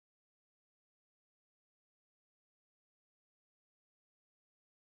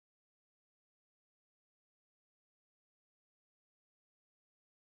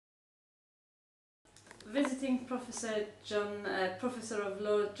visiting Professor of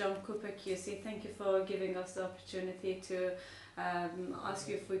Law John Cooper QC, thank you for giving us the opportunity to ask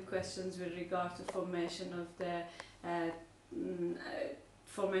you a few questions with regard to formation of the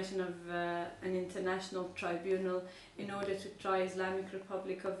an international tribunal in order to try Islamic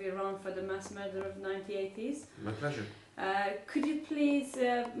Republic of Iran for the mass murder of 1980s. My pleasure. Could you please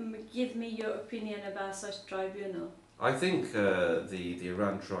give me your opinion about such tribunal? I think the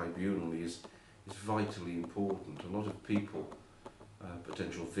Iran tribunal is vitally important. A lot of people,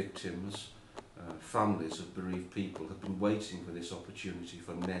 potential victims, families of bereaved people have been waiting for this opportunity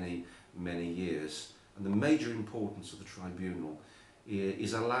for many years. And the major importance of the tribunal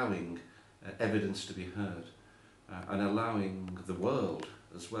is allowing evidence to be heard and allowing the world,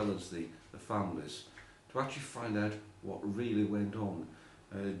 as well as the families, to actually find out what really went on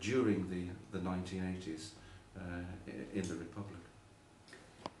during the 1980s in the Republic.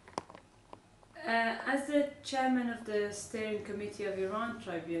 As the chairman of the steering committee of Iran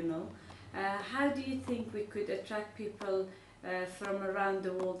Tribunal, how do you think we could attract people from around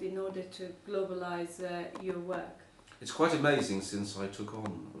the world in order to globalize your work? It's quite amazing. Since I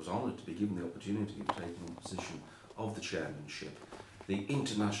was honoured to be given the opportunity of taking the position of the chairmanship, the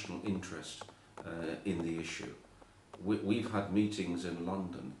international interest in the issue. We've had meetings in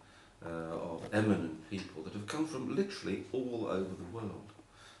London of eminent people that have come from literally all over the world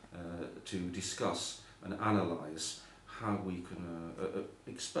to discuss and analyse how we can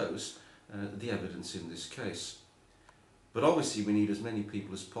expose the evidence in this case. But obviously we need as many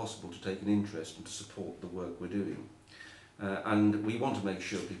people as possible to take an interest and to support the work we're doing. And we want to make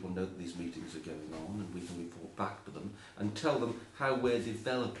sure people know that these meetings are going on and we can report back to them and tell them how we're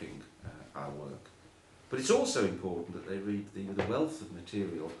developing our work. But it's also important that they read the wealth of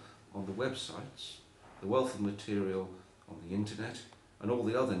material on the websites, the wealth of material on the internet, and all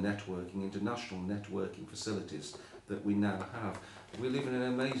the other international networking facilities that we now have. We live in an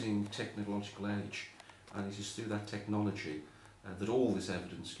amazing technological age, and it is through that technology that all this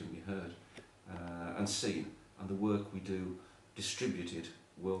evidence can be heard and seen, and the work we do distributed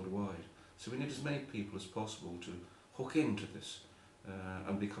worldwide. So we need as many people as possible to hook into this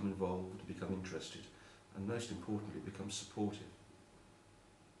and become involved, become interested, and most importantly, become supportive.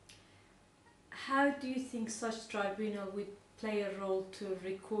 How do you think such tribunal would play a role to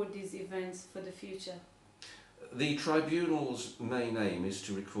record these events for the future? The tribunal's main aim is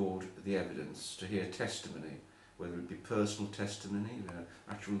to record the evidence, to hear testimony, whether it be personal testimony,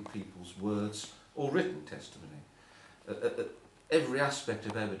 actual people's words, or written testimony. Every aspect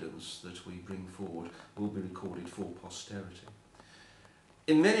of evidence that we bring forward will be recorded for posterity.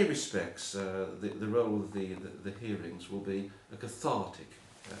 In many respects, the role of the hearings will be a cathartic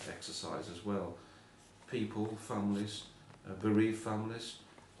exercise as well. People, families, bereaved families,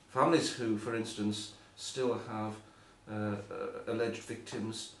 families who, for instance, still have alleged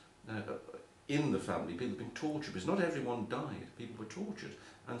victims in the family, people have been tortured, because not everyone died, people were tortured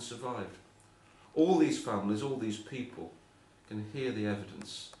and survived. All these families, all these people can hear the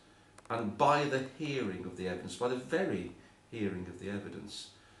evidence, and by the hearing of the evidence, by the very hearing of the evidence,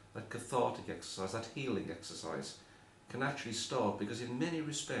 that cathartic exercise, that healing exercise can actually start, because in many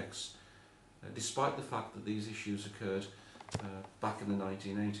respects, despite the fact that these issues occurred back in the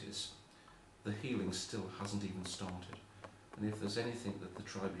 1980s, the healing still hasn't even started. And if there's anything that the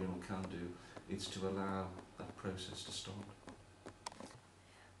tribunal can do, it's to allow that process to start.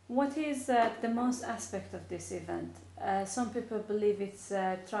 What is the most aspect of this event? Some people believe it's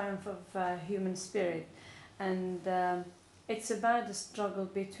a triumph of human spirit, and it's about the struggle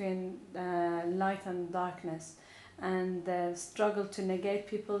between light and darkness, and the struggle to negate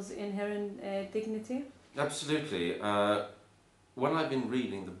people's inherent dignity. Absolutely. When I've been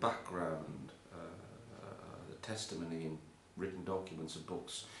reading the background, the testimony in written documents and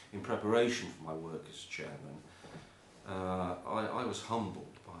books in preparation for my work as chairman, I was humbled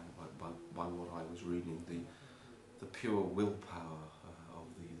by what I was reading, the pure willpower of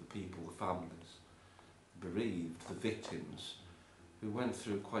the people, the families, bereaved, the victims, who went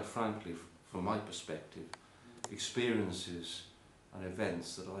through, quite frankly, from my perspective, experiences and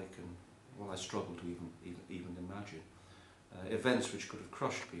events that I struggle to even imagine. Events which could have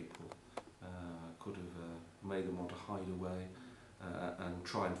crushed people, could have made them want to hide away and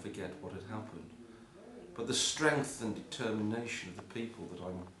try and forget what had happened. But the strength and determination of the people that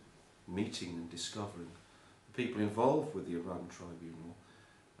I'm meeting and discovering, the people involved with the Iran Tribunal,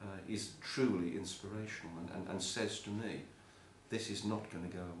 is truly inspirational and says to me, this is not going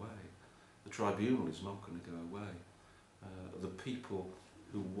to go away. The tribunal is not going to go away. The people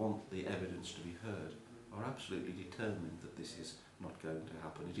who want the evidence to be heard are absolutely determined that this is not going to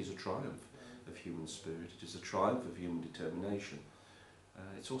happen. It is a triumph. of human spirit, it is a triumph of human determination.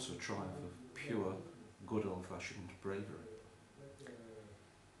 It's also a triumph of pure, good old-fashioned bravery.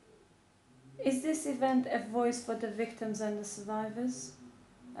 Is this event a voice for the victims and the survivors?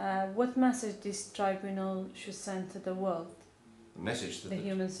 What message this tribunal should send to the world, The message that the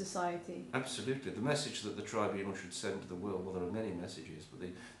human society? Absolutely. The message that the tribunal should send to the world, well, there are many messages, but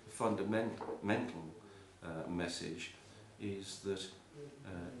the fundamental message is that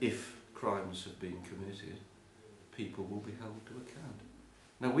if crimes have been committed, people will be held to account.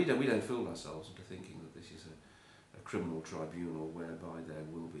 Now, we don't fool ourselves into thinking that this is a criminal tribunal whereby there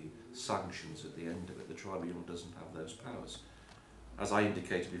will be sanctions at the end of it. The tribunal doesn't have those powers. As I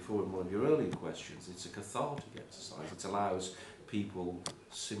indicated before in one of your earlier questions, it's a cathartic exercise. It allows people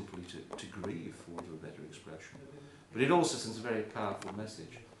simply to grieve, for want of a better expression. But it also sends a very powerful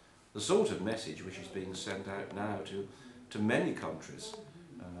message. The sort of message which is being sent out now to many countries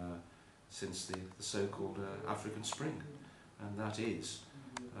since the so-called African Spring. And that is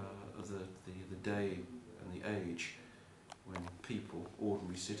the day and the age when people,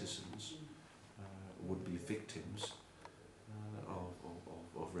 ordinary citizens, would be victims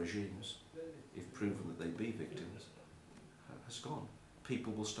of regimes, if proven that they be victims, has gone.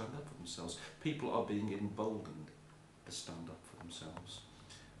 People will stand up for themselves. People are being emboldened to stand up for themselves.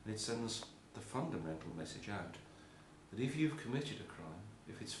 And it sends the fundamental message out that if you've committed a crime,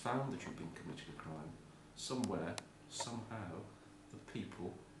 if it's found that you've been committed a crime, somewhere, somehow, the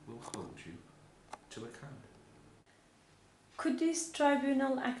people will hold you to account. Could this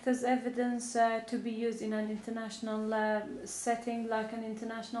tribunal act as evidence to be used in an international setting, like an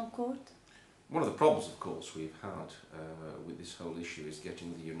international court? One of the problems, of course, we've had with this whole issue is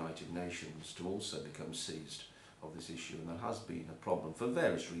getting the United Nations to also become seized of this issue, and there has been a problem for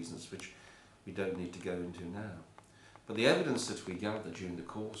various reasons which we don't need to go into now. But the evidence that we gather during the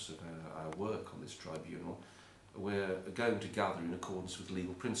course of our work on this tribunal, we're going to gather in accordance with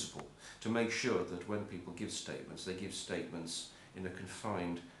legal principle to make sure that when people give statements, they give statements in a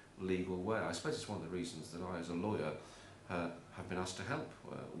confined legal way. I suppose it's one of the reasons that I, as a lawyer, have been asked to help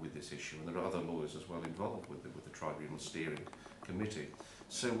with this issue, and there are other lawyers as well involved with the Tribunal Steering Committee.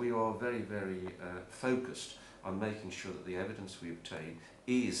 So we are very, very focused on making sure that the evidence we obtain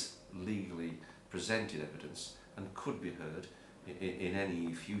is legally presented evidence and could be heard in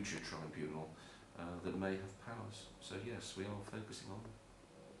any future tribunal that may have powers. So yes, we are focusing on them.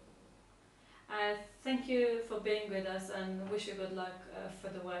 Thank you for being with us, and wish you good luck for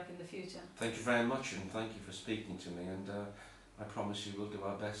the work in the future. Thank you very much, and thank you for speaking to me, and I promise you we'll do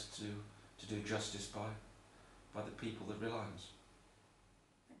our best to do justice by the people that rely on us.